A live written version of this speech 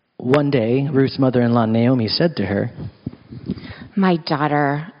One day, Ruth's mother-in-law Naomi said to her, "My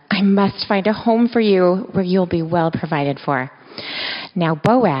daughter, I must find a home for you where you'll be well provided for. Now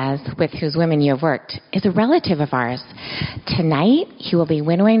Boaz, with whose women you have worked, is a relative of ours. Tonight he will be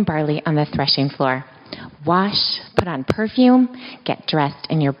winnowing barley on the threshing floor. Wash, put on perfume, get dressed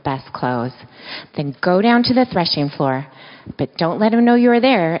in your best clothes. Then go down to the threshing floor, but don't let him know you are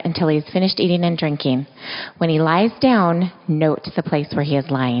there until he's finished eating and drinking. When he lies down, note the place where he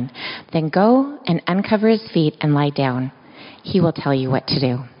is lying. Then go and uncover his feet and lie down. He will tell you what to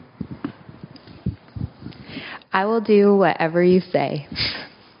do." "I will do whatever you say."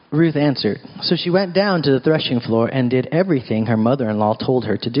 Ruth answered. So she went down to the threshing floor and did everything her mother-in-law told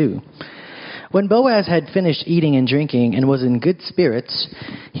her to do. When Boaz had finished eating and drinking and was in good spirits,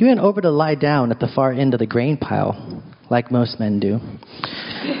 he went over to lie down at the far end of the grain pile, like most men do.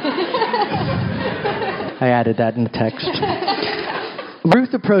 I added that in the text.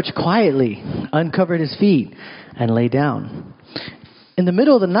 Ruth approached quietly, uncovered his feet, and lay down. In the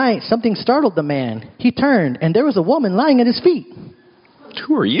middle of the night, something startled the man. He turned, and there was a woman lying at his feet.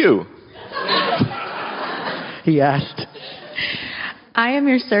 "Who are you?" he asked. "I am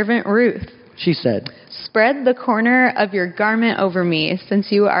your servant Ruth," she said. "Spread the corner of your garment over me,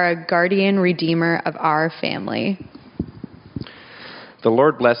 since you are a guardian redeemer of our family." "The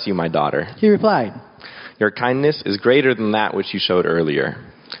Lord bless you, my daughter," he replied. "Your kindness is greater than that which you showed earlier.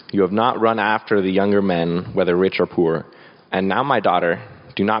 You have not run after the younger men, whether rich or poor. And now, my daughter,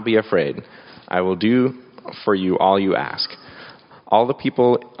 do not be afraid. I will do for you all you ask. All the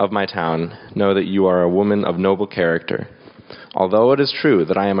people of my town know that you are a woman of noble character. Although it is true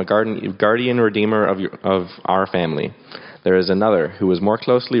that I am a guardian redeemer of our family, there is another who is more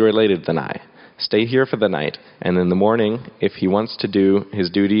closely related than I. Stay here for the night, and in the morning, if he wants to do his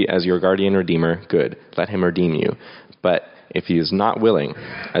duty as your guardian redeemer, good, let him redeem you. But if he is not willing,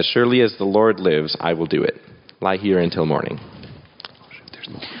 as surely as the Lord lives, I will do it. Lie here until morning."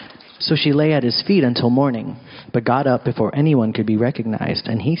 So she lay at his feet until morning, but got up before anyone could be recognized,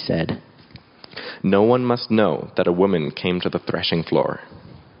 and he said, "No one must know that a woman came to the threshing floor."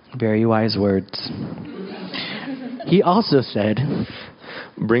 Very wise words. He also said,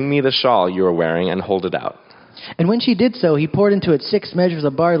 "Bring me the shawl you are wearing and hold it out." And when she did so, he poured into it 6 measures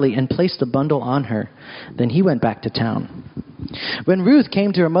of barley and placed the bundle on her. Then he went back to town. When Ruth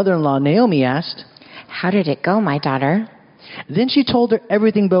came to her mother-in-law, Naomi asked, "How did it go, my daughter?" Then she told her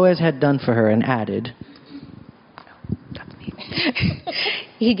everything Boaz had done for her and added,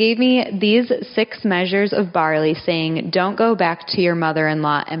 "He gave me these 6 measures of barley, saying, 'Don't go back to your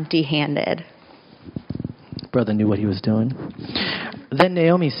mother-in-law empty-handed.'" Brother knew what he was doing. Then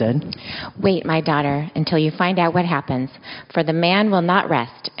Naomi said, "Wait, my daughter, until you find out what happens, for the man will not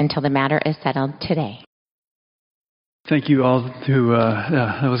rest until the matter is settled today." Thank you all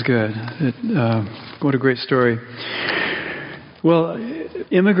that was good. What a great story. Well,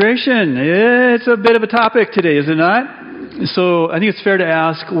 immigration, it's a bit of a topic today, is it not? So I think it's fair to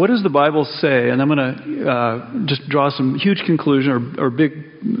ask, what does the Bible say? And I'm going to just draw some huge conclusion or big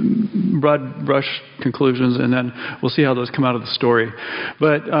broad brush conclusions, and then we'll see how those come out of the story.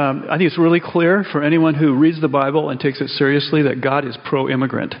 But I think it's really clear for anyone who reads the Bible and takes it seriously that God is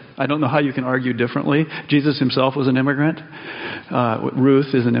pro-immigrant. I don't know how you can argue differently. Jesus himself was an immigrant.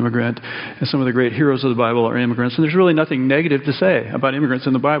 Ruth is an immigrant. And some of the great heroes of the Bible are immigrants. And there's really nothing negative to say about immigrants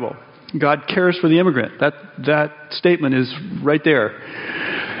in the Bible. God cares for the immigrant. That statement is right there.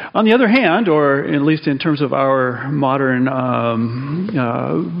 On the other hand, or at least in terms of our modern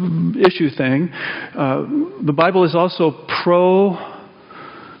issue thing, the Bible is also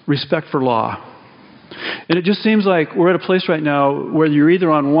pro-respect for law. And it just seems like we're at a place right now where you're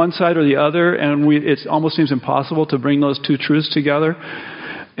either on one side or the other, and it almost seems impossible to bring those two truths together,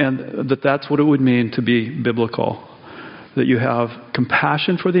 and that's what it would mean to be biblical. That you have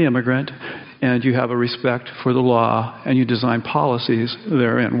compassion for the immigrant and you have a respect for the law and you design policies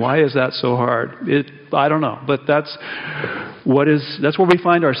therein. Why is that so hard? I don't know, but that's where we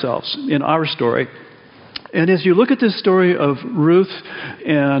find ourselves in our story. And as you look at this story of Ruth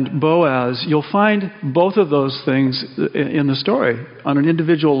and Boaz, you'll find both of those things in the story on an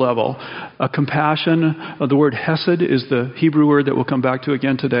individual level. A compassion, the word hesed is the Hebrew word that we'll come back to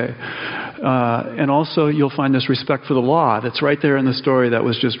again today. And also you'll find this respect for the law that's right there in the story that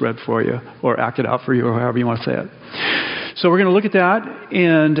was just read for you or acted out for you or however you want to say it. So we're going to look at that,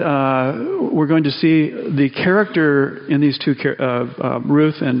 and we're going to see the character in these two,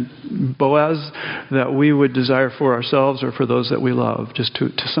 Ruth and Boaz, that we would desire for ourselves or for those that we love, just to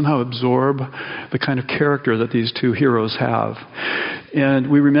somehow absorb the kind of character that these two heroes have.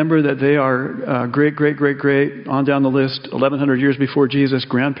 And we remember that they are great, on down the list, 1,100 years before Jesus,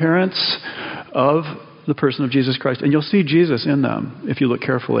 grandparents of the person of Jesus Christ. And you'll see Jesus in them if you look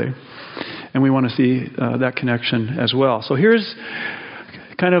carefully. And we want to see that connection as well. So here's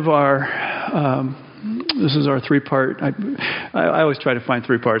kind of our, this is our three-part. I always try to find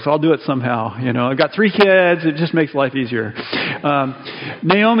three parts. I'll do it somehow. I've got 3 kids. It just makes life easier.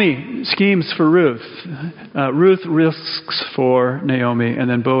 Naomi schemes for Ruth. Ruth risks for Naomi, and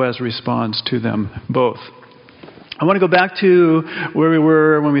then Boaz responds to them both. I want to go back to where we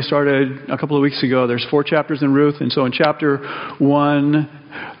were when we started a couple of weeks ago. There's 4 chapters in Ruth, and so in chapter 1,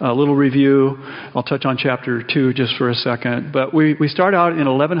 a little review. I'll touch on chapter 2 just for a second. But we start out in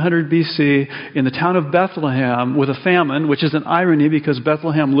 1100 BC in the town of Bethlehem with a famine, which is an irony because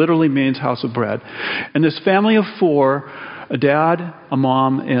Bethlehem literally means house of bread. And this family of 4, a dad, a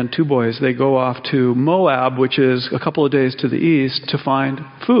mom, and 2 boys, they go off to Moab, which is a couple of days to the east, to find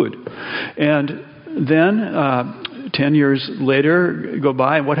food. And then 10 years later go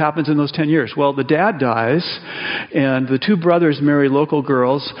by, and what happens in those 10 years? Well, the dad dies, and the 2 brothers marry local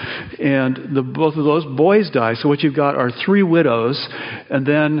girls, and both of those boys die. So what you've got are 3 widows, and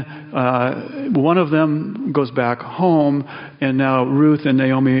then one of them goes back home, and now Ruth and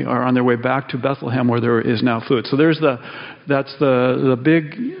Naomi are on their way back to Bethlehem where there is now food. So that's the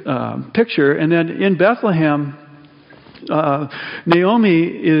big picture. And then in Bethlehem,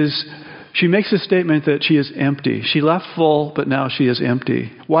 Naomi she makes a statement that she is empty. She left full, but now she is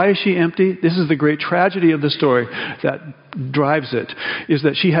empty. Why is she empty? This is the great tragedy of the story that drives it, is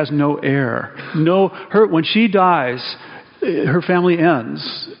that she has no heir. When she dies, her family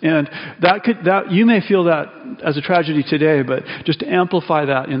ends. And that you may feel that as a tragedy today, but just to amplify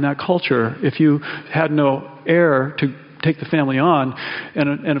that in that culture, if you had no heir to take the family on,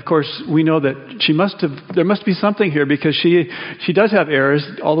 and of course we know that there must be something here, because she does have heirs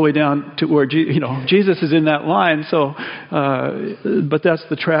all the way down to where Jesus is in that line. So, but that's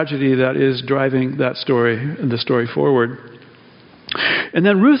the tragedy that is driving the story forward. And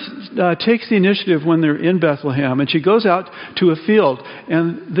then Ruth takes the initiative when they're in Bethlehem, and she goes out to a field.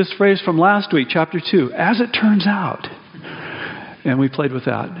 And this phrase from last week, chapter 2, as it turns out. And we played with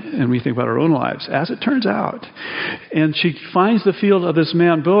that, and we think about our own lives. As it turns out. And she finds the field of this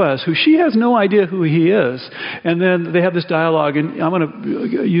man, Boaz, who she has no idea who he is. And then they have this dialogue, and I'm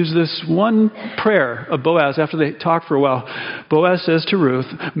going to use this one prayer of Boaz after they talk for a while. Boaz says to Ruth,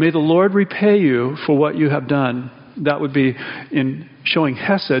 "May the Lord repay you for what you have done." That would be in showing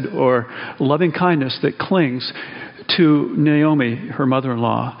hesed, or loving kindness that clings to Naomi, her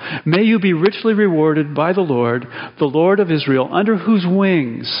mother-in-law. "May you be richly rewarded by the Lord of Israel, under whose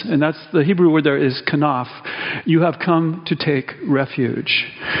wings," and that's the Hebrew word there is kanaf, "you have come to take refuge."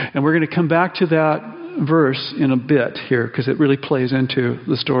 And we're going to come back to that verse in a bit here, because it really plays into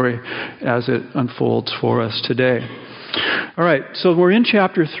the story as it unfolds for us today. All right, so we're in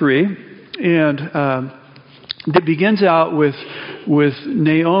chapter 3, and it begins out with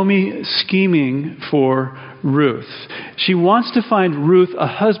Naomi scheming for Ruth. She wants to find Ruth a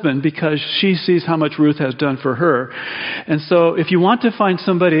husband because she sees how much Ruth has done for her. And so if you want to find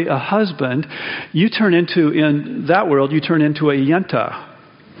somebody a husband, in that world, you turn into a yenta.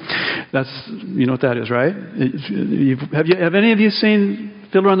 That's, you know what that is, right? Have any of you seen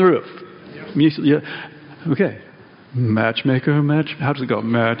Fiddler on the Roof? Yeah. Okay. Matchmaker, how does it go?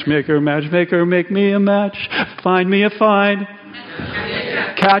 Matchmaker, make me a match. Find me a find.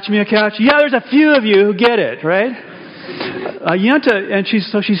 Catch me a catch. Yeah, there's a few of you who get it, right? Yenta, and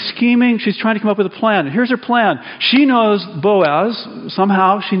she's scheming. She's trying to come up with a plan. And here's her plan. She knows Boaz.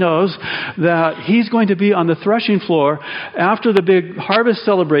 Somehow she knows that he's going to be on the threshing floor after the big harvest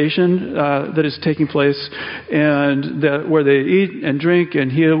celebration that is taking place, and where they eat and drink,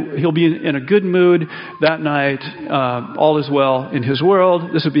 and he'll be in a good mood that night. All is well in his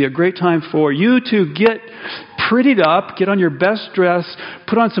world. This would be a great time for you to get prettied up, get on your best dress,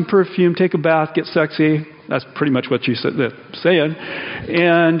 put on some perfume, take a bath, get sexy. That's pretty much what she's saying.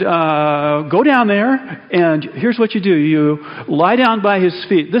 And go down there, and here's what you do. You lie down by his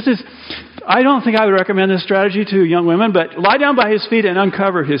feet. I don't think I would recommend this strategy to young women, but lie down by his feet and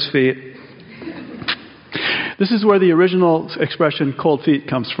uncover his feet. This is where the original expression, cold feet,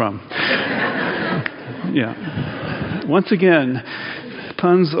 comes from. Yeah. Once again,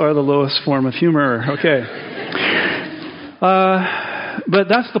 puns are the lowest form of humor. Okay. But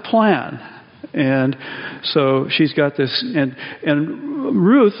that's the plan. And so she's got this, and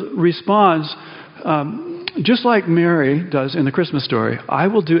Ruth responds just like Mary does in the Christmas story. I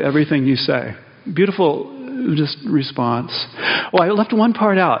will do everything you say. Beautiful just response. Oh, I left one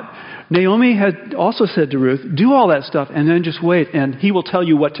part out. Naomi had also said to Ruth, do all that stuff and then just wait and he will tell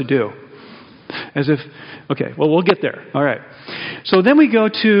you what to do. As if, okay, well, we'll get there. All right. So then we go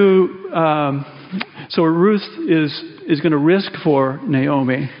to, so Ruth is going to risk for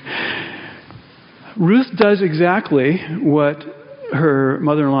Naomi. Ruth does exactly what her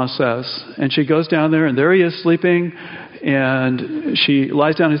mother-in-law says. And she goes down there and there he is sleeping. And she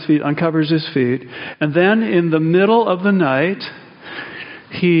lies down at his feet, uncovers his feet. And then in the middle of the night,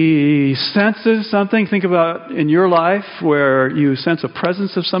 he senses something. Think about in your life where you sense a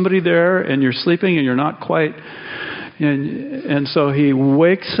presence of somebody there and you're sleeping and you're not quite. And so he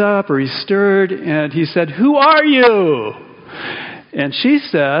wakes up or he's stirred and he said, who are you? And she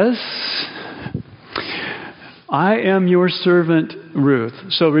says, I am your servant Ruth.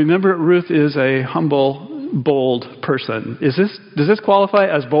 So remember, Ruth is a humble, bold person. Does this qualify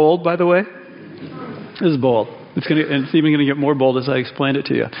as bold, by the way? This is bold. And it's even going to get more bold as I explain it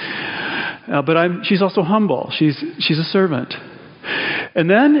to you. But she's also humble. She's a servant. And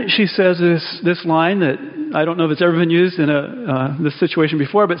then she says this line that I don't know if it's ever been used in this situation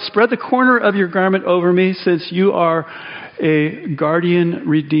before, but spread the corner of your garment over me since you are a guardian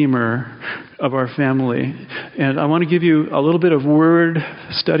redeemer of our family. And I want to give you a little bit of word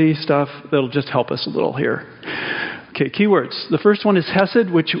study stuff that'll just help us a little here. Okay, keywords. The first one is hesed,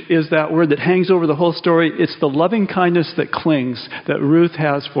 which is that word that hangs over the whole story. It's the loving kindness that clings that Ruth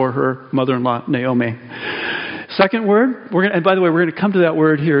has for her mother-in-law, Naomi. Second word, and by the way, we're going to come to that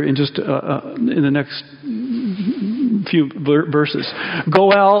word here in just in the next few verses.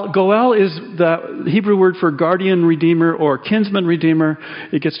 Goel. Goel is the Hebrew word for guardian redeemer or kinsman redeemer.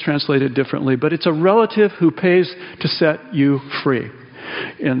 It gets translated differently, but it's a relative who pays to set you free.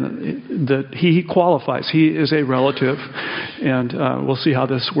 And he qualifies. He is a relative. And we'll see how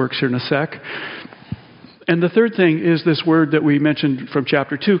this works here in a sec. And the third thing is this word that we mentioned from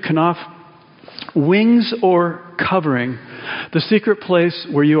chapter 2, kanaf. Wings or covering. The secret place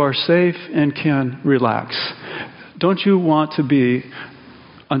where you are safe and can relax. Don't you want to be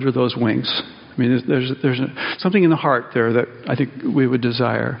under those wings? I mean, there's something in the heart there that I think we would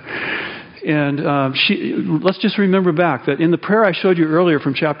desire. And let's just remember back that in the prayer I showed you earlier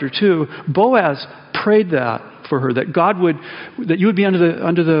from chapter 2, Boaz prayed that for her, that you would be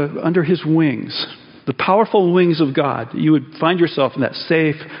under his wings, the powerful wings of God. That you would find yourself in that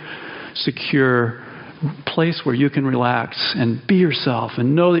safe, secure place where you can relax and be yourself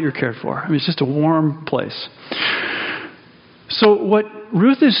and know that you're cared for. I mean, it's just a warm place. So what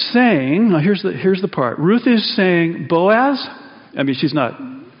Ruth is saying, now here's the part. Ruth is saying, Boaz, I mean, she's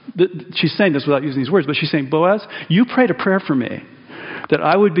saying this without using these words, but she's saying, Boaz, you prayed a prayer for me that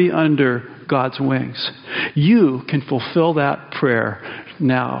I would be under God's wings. You can fulfill that prayer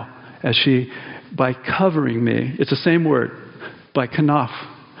now by covering me. It's the same word, by kanaf.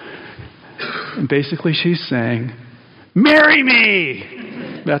 And basically she's saying, marry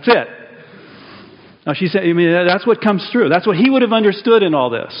me! That's it. Now she said, I mean, that's what comes through. That's what he would have understood in all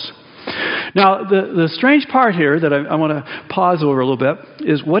this. Now, the strange part here that I want to pause over a little bit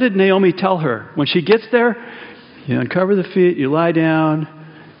is, what did Naomi tell her? When she gets there, you uncover the feet, you lie down,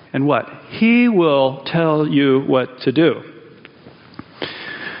 and what? He will tell you what to do.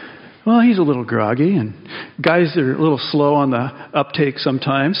 Well, he's a little groggy, and guys are a little slow on the uptake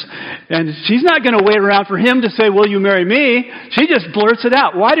sometimes. And she's not going to wait around for him to say, will you marry me? She just blurts it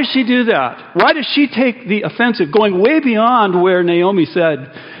out. Why does she do that? Why does she take the offensive, going way beyond where Naomi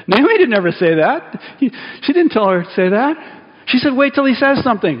said? Naomi didn't ever say that. She didn't tell her to say that. She said, wait till he says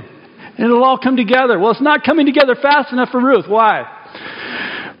something, and it'll all come together. Well, it's not coming together fast enough for Ruth. Why?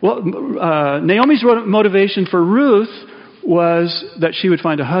 Well, Naomi's motivation for Ruth was that she would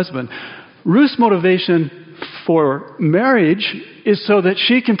find a husband. Ruth's motivation for marriage is so that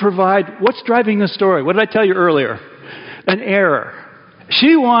she can provide what's driving the story. What did I tell you earlier? An heir.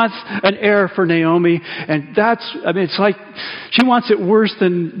 She wants an heir for Naomi, and it's like she wants it worse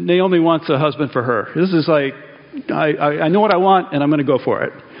than Naomi wants a husband for her. This is like, I know what I want, and I'm going to go for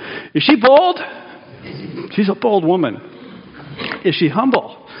it. Is she bold? She's a bold woman. Is she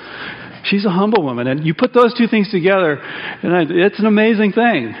humble? She's a humble woman, and you put those two things together, and it's an amazing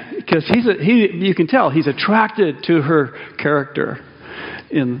thing, because you can tell he's attracted to her character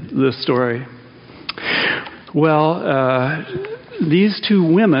in this story. Well, these two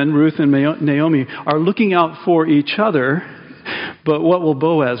women, Ruth and Naomi, are looking out for each other, but what will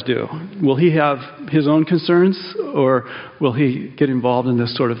Boaz do? Will he have his own concerns, or will he get involved in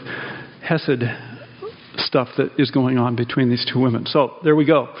this sort of Hesed stuff that is going on between these two women. So there we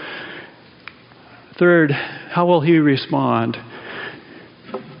go. Third, how will he respond?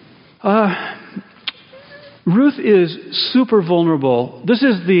 Ruth is super vulnerable. This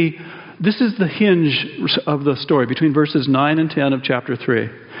is the hinge of the story between verses 9 and 10 of chapter 3.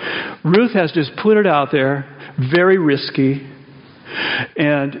 Ruth has just put it out there, very risky,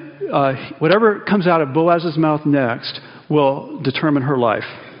 and whatever comes out of Boaz's mouth next will determine her life.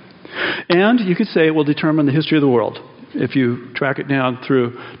 And you could say it will determine the history of the world if you track it down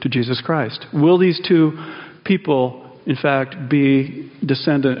through to Jesus Christ. Will these two people, in fact, be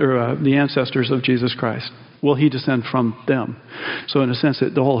the ancestors of Jesus Christ? Will he descend from them? So in a sense,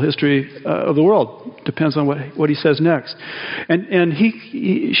 the whole history of the world depends on what he says next. And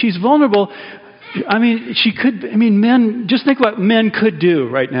she's vulnerable. Men, just think what men could do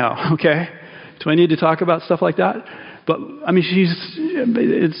right now, okay? Do I need to talk about stuff like that? But,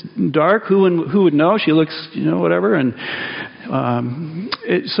 it's dark. Who would know? She looks, whatever. And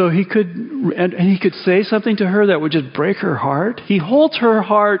so he could say something to her that would just break her heart. He holds her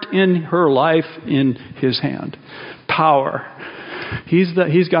heart in her life in his hand. Power.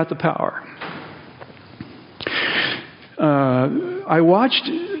 He's got the power. I watched,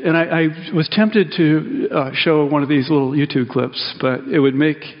 and I was tempted to show one of these little YouTube clips, but it would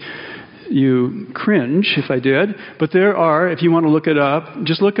make you cringe if I did. But there are, if you want to look it up,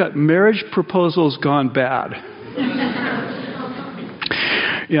 just look at marriage proposals gone bad.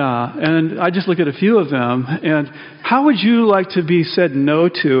 Yeah, and I just look at a few of them. And how would you like to be said no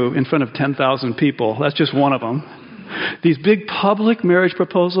to in front of 10,000 people? That's just one of them. These big public marriage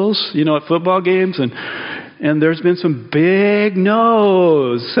proposals, at football games, and there's been some big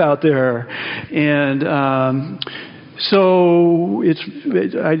no's out there. And so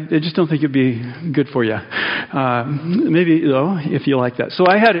I just don't think it'd be good for you. Maybe, though, if you like that. So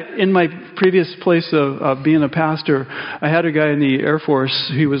I had, in my previous place of being a pastor, I had a guy in the Air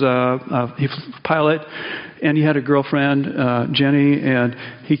Force. He was a pilot, and he had a girlfriend, Jenny, and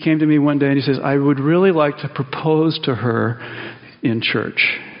he came to me one day and he says, I would really like to propose to her in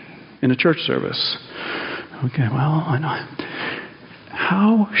church, in a church service. Okay, well, I know.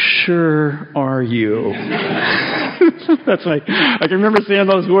 How sure are you? That's I can remember saying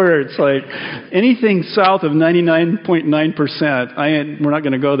those words, like anything south of 99.9%, we're not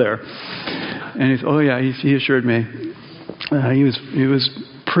going to go there. And he's, oh yeah, he assured me. He was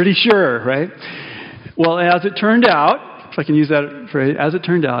pretty sure, right? Well, as it turned out, if I can use that phrase, as it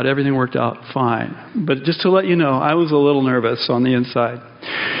turned out, everything worked out fine. But just to let you know, I was a little nervous on the inside.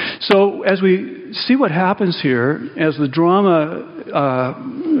 So as we see what happens here, as the drama,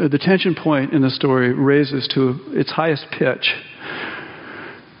 the tension point in the story raises to its highest pitch,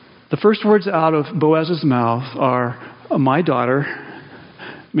 the first words out of Boaz's mouth are, my daughter,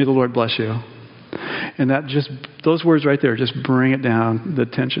 may the Lord bless you. And those words right there just bring it down, the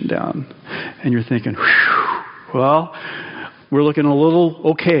tension down. And you're thinking, whew, well, we're looking a little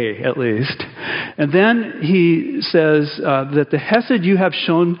okay, at least. And then he says that the hesed you have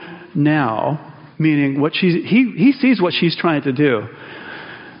shown now, meaning what he sees what she's trying to do.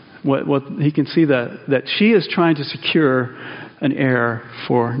 What he can see that she is trying to secure an heir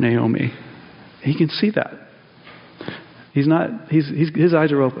for Naomi. He can see that. His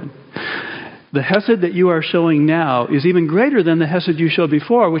eyes are open. The hesed that you are showing now is even greater than the hesed you showed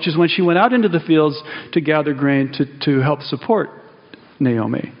before, which is when she went out into the fields to gather grain to help support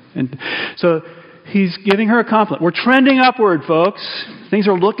Naomi. And so he's giving her a compliment. We're trending upward, folks. Things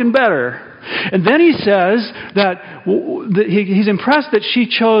are looking better. And then he says that he's impressed that she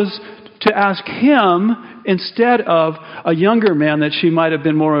chose to ask him instead of a younger man that she might have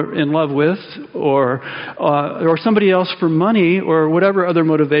been more in love with, or somebody else for money, or whatever other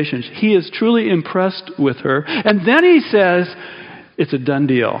motivations. He is truly impressed with her. And then he says, it's a done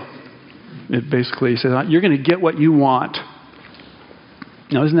deal. He says, you're going to get what you want.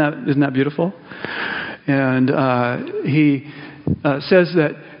 Now, isn't that beautiful? And he says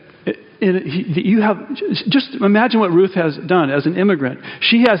that you have, just imagine what Ruth has done as an immigrant.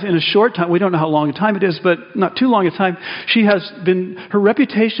 She has, in a short time, we don't know how long a time it is, but not too long a time, her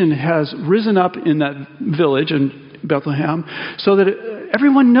reputation has risen up in that village in Bethlehem, so that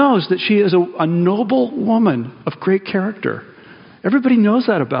everyone knows that she is a noble woman of great character. Everybody knows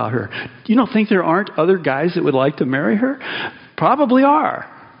that about her. You don't think there aren't other guys that would like to marry her? Probably are.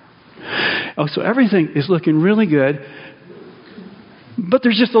 Oh, so everything is looking really good. But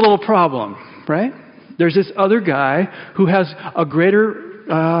there's just a little problem, right? There's this other guy who has a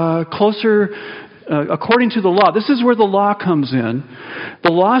greater, closer, according to the law. This is where the law comes in.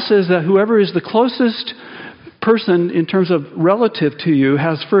 The law says that whoever is the closest person, in terms of relative to you,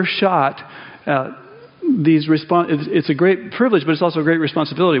 has first shot at these it's a great privilege, but it's also a great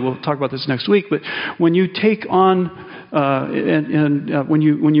responsibility. We'll talk about this next week. But when you take on when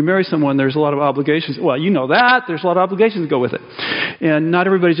you marry someone, there's a lot of obligations. Well, you know that there's a lot of obligations that go with it, and not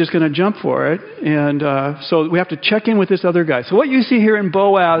everybody's just going to jump for it. And so we have to check in with this other guy. So what you see here in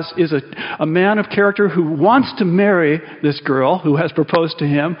Boaz is a man of character who wants to marry this girl who has proposed to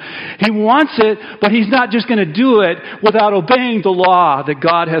him. He wants it, but he's not just going to do it without obeying the law that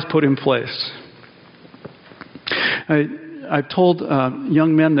God has put in place. I've told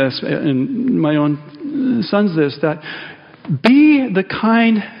young men this, and my own sons this, that be the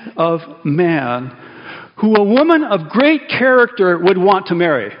kind of man who a woman of great character would want to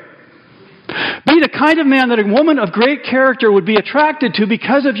marry. Be the kind of man that a woman of great character would be attracted to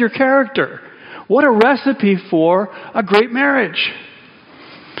because of your character. What a recipe for a great marriage.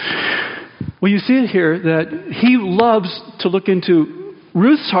 Well, you see it here that he loves to look into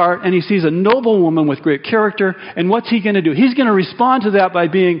Ruth's heart, and he sees a noble woman with great character, and what's he going to do? He's going to respond to that by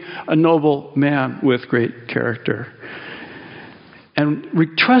being a noble man with great character. And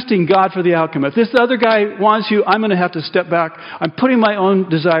trusting God for the outcome. If this other guy wants you, I'm going to have to step back. I'm putting my own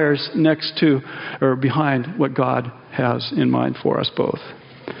desires next to or behind what God has in mind for us both.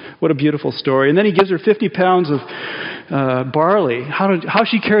 What a beautiful story. And then he gives her 50 pounds of barley. How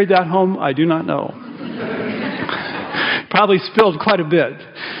she carried that home, I do not know. Probably spilled quite a bit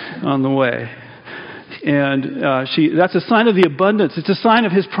on the way. And that's a sign of the abundance. It's a sign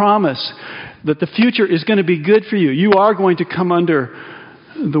of his promise that the future is going to be good for you. You are going to come under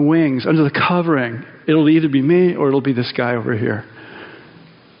the wings, under the covering. It'll either be me or it'll be this guy over here.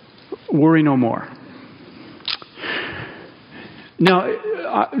 Worry no more. Now,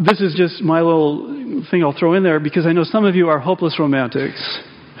 this is just my little thing I'll throw in there because I know some of you are hopeless romantics.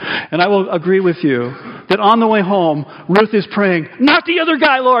 And I will agree with you that on the way home, Ruth is praying, not the other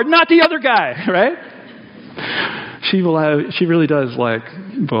guy, Lord, not the other guy, right? She really does like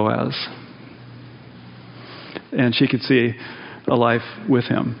Boaz. And she could see a life with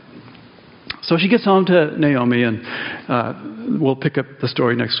him. So she gets home to Naomi, and we'll pick up the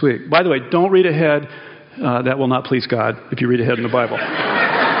story next week. By the way, don't read ahead. That will not please God if you read ahead in the Bible.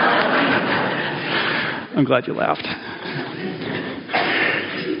 I'm glad you laughed.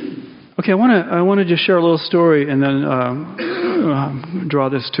 Okay, I want to just share a little story and then draw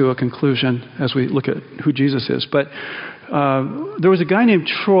this to a conclusion as we look at who Jesus is. But there was a guy named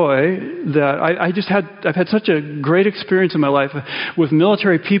Troy that I've had such a great experience in my life with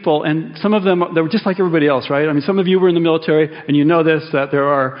military people, and some of them, they were just like everybody else, right? I mean, some of you were in the military, and you know this, that there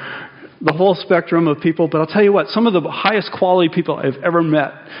are the whole spectrum of people. But I'll tell you what, some of the highest quality people I've ever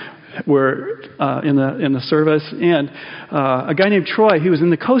met were in the service. And a guy named Troy, he was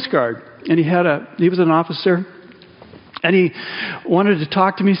in the Coast Guard, and he was an officer. And he wanted to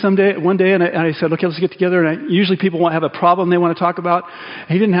talk to me one day, and I said, okay, let's get together. And usually people have a problem they want to talk about.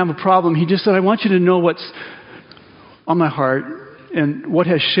 He didn't have a problem. He just said, I want you to know what's on my heart and what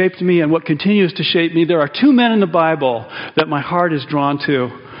has shaped me and what continues to shape me. There are two men in the Bible that my heart is drawn to.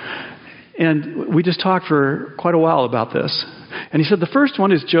 And we just talked for quite a while about this. And he said the first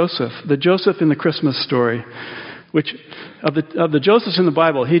one is Joseph, the Joseph in the Christmas story, which of the Josephs in the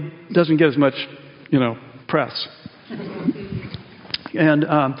Bible, he doesn't get as much, press. And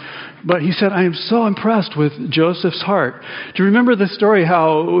but he said, I am so impressed with Joseph's heart. Do you remember the story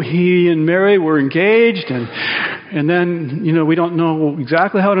how he and Mary were engaged, and then we don't know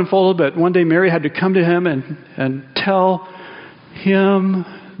exactly how it unfolded, but one day Mary had to come to him and tell him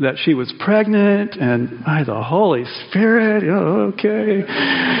that she was pregnant, and by the Holy Spirit, okay.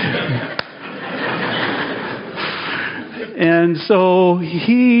 And so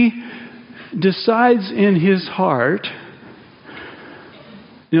he decides in his heart,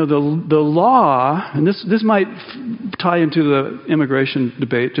 the law, and this might tie into the immigration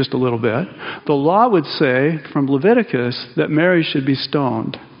debate just a little bit. The law would say from Leviticus that Mary should be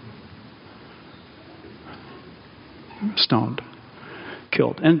stoned,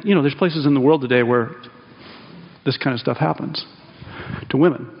 killed. And there's places in the world today where this kind of stuff happens to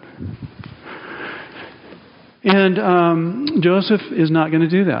women. And Joseph is not going to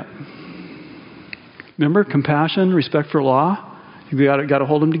do that. Remember, compassion, respect for law. You've got to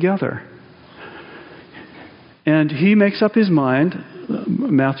hold them together. And he makes up his mind.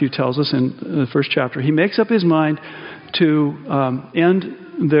 Matthew tells us in the first chapter, he makes up his mind to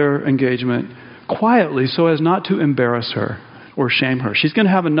end their engagement quietly so as not to embarrass her or shame her. She's going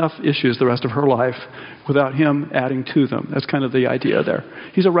to have enough issues the rest of her life without him adding to them. That's kind of the idea there.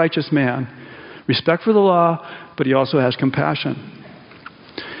 He's a righteous man. Respect for the law, but he also has compassion.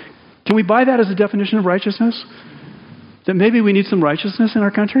 Can we buy that as a definition of righteousness? That maybe we need some righteousness in our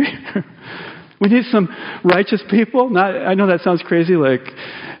country? We need some righteous people? I know that sounds crazy, like,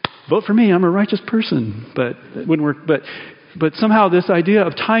 vote for me, I'm a righteous person. But it wouldn't work. But somehow this idea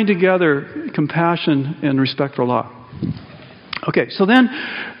of tying together compassion and respect for law. Okay, so then,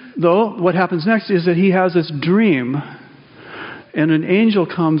 though, what happens next is that he has this dream, and an angel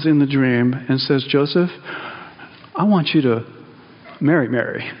comes in the dream and says, Joseph, I want you to marry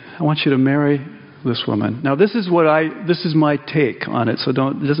Mary. I want you to marry this woman. Now, this is my take on it. So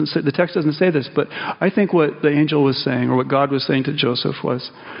the text doesn't say this, but I think what the angel was saying, or what God was saying to Joseph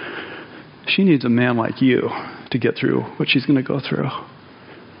was, she needs a man like you to get through what she's going to go through.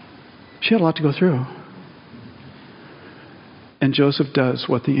 She had a lot to go through. And Joseph does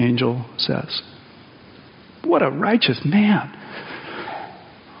what the angel says. What a righteous man.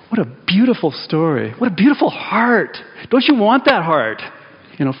 What a beautiful story. What a beautiful heart. Don't you want that heart?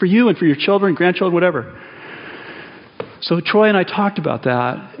 For you and for your children, grandchildren, whatever. So Troy and I talked about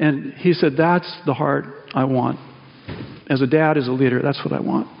that, and he said, that's the heart I want. As a dad, as a leader, that's what I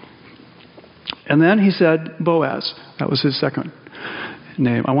want. And then he said, Boaz. That was his second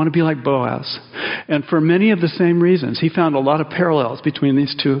name. I want to be like Boaz. And for many of the same reasons, he found a lot of parallels between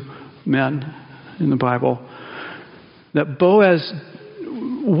these two men in the Bible. That Boaz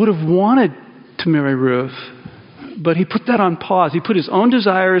would have wanted to marry Ruth, but he put that on pause. He put his own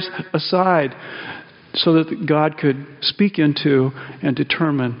desires aside so that God could speak into and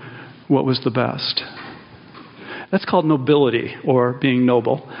determine what was the best. That's called nobility, or being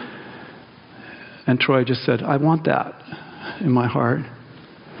noble. And Troy just said, I want that in my heart.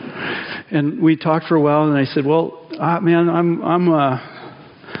 And we talked for a while, and I said, well, man,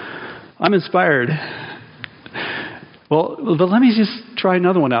 I'm inspired. Well, but let me just try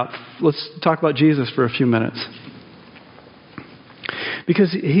another one out. Let's talk about Jesus for a few minutes.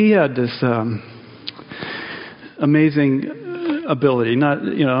 Because he had this amazing ability.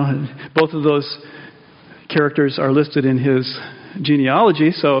 Both of those characters are listed in his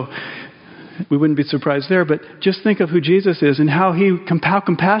genealogy, so we wouldn't be surprised there. But just think of who Jesus is and how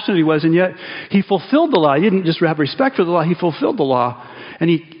compassionate he was, and yet he fulfilled the law. He didn't just have respect for the law, he fulfilled the law. And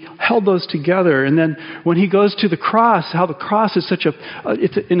he held those together. And then when he goes to the cross, how the cross is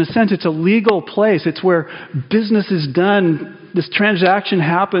in a sense, it's a legal place. It's where business is done. This transaction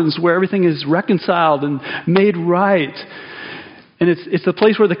happens where everything is reconciled and made right. And it's the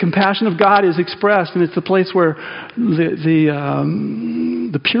place where the compassion of God is expressed, and it's the place where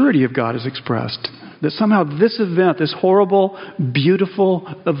the purity of God is expressed. That somehow this event, this horrible, beautiful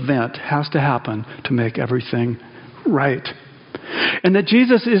event, has to happen to make everything right. And that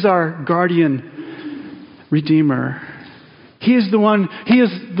Jesus is our guardian redeemer. He is the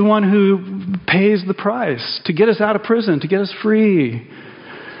one who pays the price to get us out of prison, to get us free.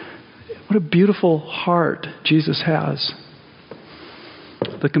 What a beautiful heart Jesus has.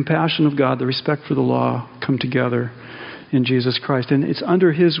 The compassion of God, the respect for the law come together in Jesus Christ. And it's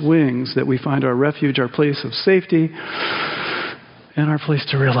under his wings that we find our refuge, our place of safety, and our place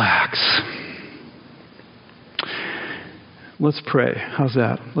to relax. Let's pray. How's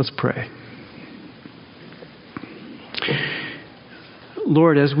that? Let's pray.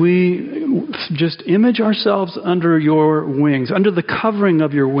 Lord, as we just image ourselves under your wings, under the covering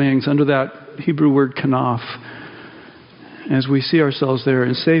of your wings, under that Hebrew word kanaf, as we see ourselves there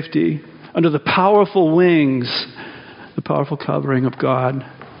in safety, under the powerful wings, the powerful covering of God,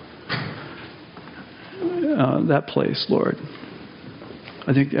 that place, Lord.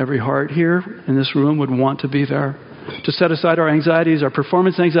 I think every heart here in this room would want to be there, to set aside our anxieties, our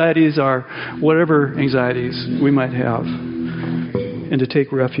performance anxieties, our whatever anxieties we might have, and to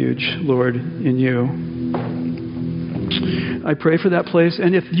take refuge, Lord, in you. I pray for that place.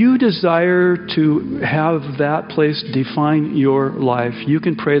 And if you desire to have that place define your life, you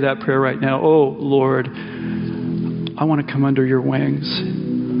can pray that prayer right now. Oh, Lord, I want to come under your wings.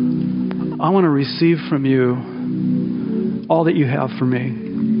 I want to receive from you all that you have for me.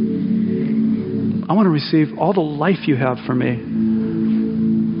 I want to receive all the life you have for me.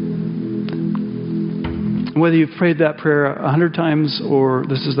 Whether you've prayed that prayer 100 times or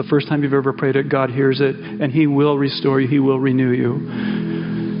this is the first time you've ever prayed it, God hears it, and he will restore you. He will renew you.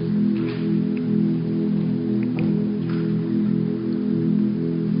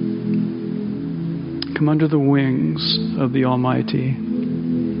 Come under the wings of the Almighty,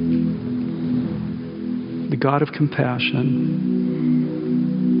 the God of compassion.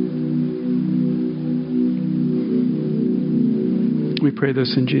 We pray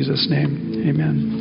this in Jesus' name. Amen.